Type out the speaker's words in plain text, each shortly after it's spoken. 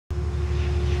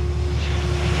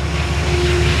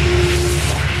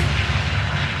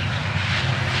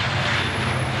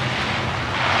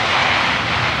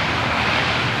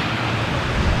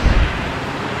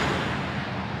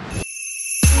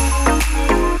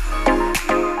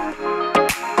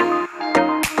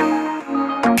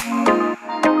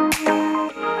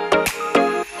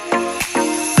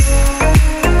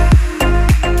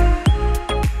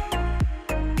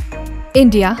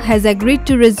India has agreed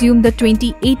to resume the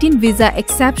 2018 Visa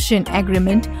Exemption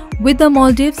Agreement with the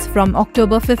Maldives from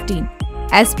October 15.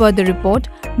 As per the report,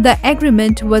 the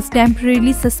agreement was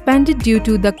temporarily suspended due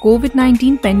to the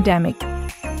COVID-19 pandemic.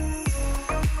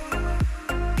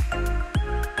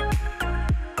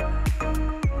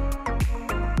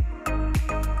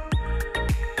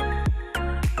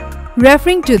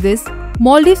 Referring to this,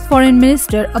 Maldives Foreign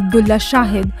Minister Abdulla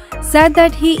Shahid said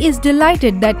that he is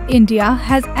delighted that India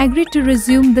has agreed to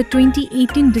resume the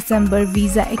 2018 December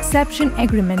Visa Exemption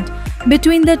Agreement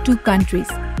between the two countries,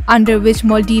 under which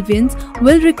Maldivians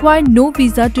will require no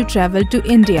visa to travel to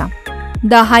India.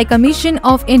 The High Commission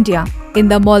of India in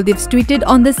the Maldives tweeted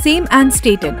on the same and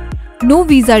stated, "No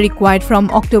visa required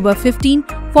from October 15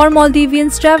 for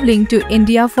Maldivians traveling to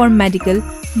India for medical,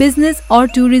 business or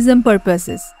tourism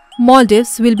purposes."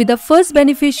 Maldives will be the first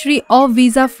beneficiary of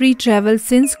visa-free travel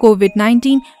since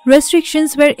COVID-19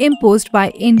 restrictions were imposed by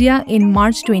India in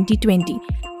March 2020.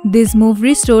 This move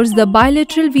restores the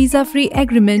bilateral visa-free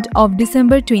agreement of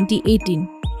December 2018.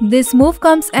 This move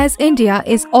comes as India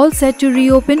is all set to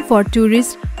reopen for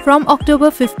tourists from October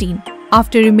 15,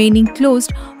 after remaining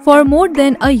closed for more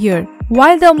than a year,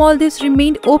 while the Maldives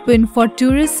remained open for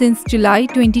tourists since July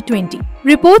 2020.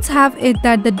 Reports have it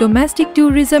that the domestic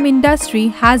tourism industry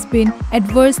has been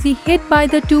adversely hit by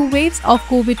the two waves of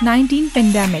COVID-19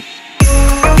 pandemic.